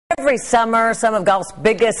Every summer, some of golf's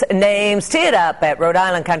biggest names tee it up at Rhode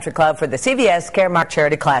Island Country Club for the CVS Caremark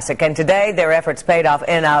Charity Classic. And today, their efforts paid off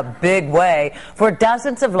in a big way for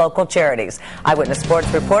dozens of local charities. Eyewitness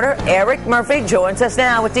Sports reporter Eric Murphy joins us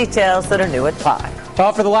now with details that are new at 5.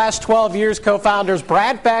 Well, for the last 12 years, co-founders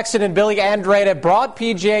Brad Faxon and Billy Andrade brought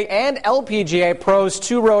PGA and LPGA pros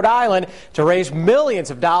to Rhode Island to raise millions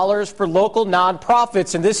of dollars for local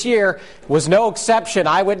nonprofits, and this year was no exception.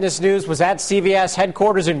 Eyewitness News was at CVS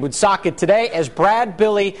headquarters in Woonsocket today as Brad,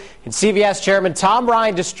 Billy, and CVS Chairman Tom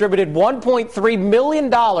Ryan distributed $1.3 million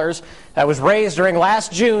that was raised during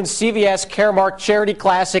last June's CVS Caremark Charity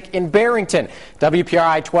Classic in Barrington.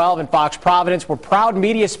 WPRI 12 and Fox Providence were proud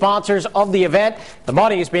media sponsors of the event. The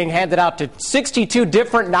money is being handed out to 62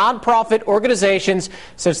 different nonprofit organizations.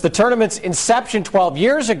 Since the tournament's inception 12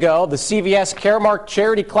 years ago, the CVS Caremark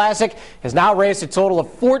Charity Classic has now raised a total of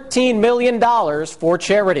 $14 million for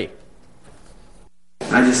charity.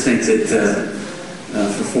 I just think that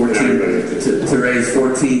to raise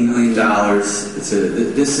 $14 million,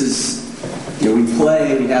 this is, we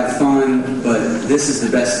play, we have fun, but this is the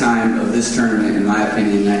best time of this tournament, in my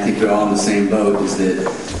opinion, and I think we're all in the same boat, is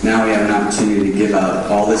that now we have an opportunity to give out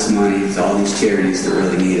all this money to all these charities that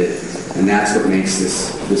really need it, and that's what makes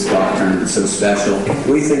this golf tournament so special.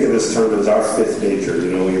 We think of this tournament as our fifth major.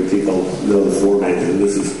 Your people know the four majors, and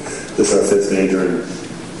this is our fifth major,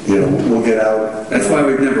 and we'll get out. That's why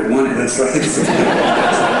we've never won it. That's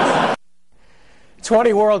right.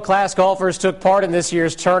 20 world-class golfers took part in this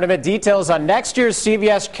year's tournament. Details on next year's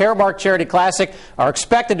CVS Caremark Charity Classic are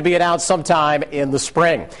expected to be announced sometime in the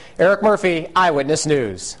spring. Eric Murphy, Eyewitness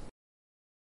News.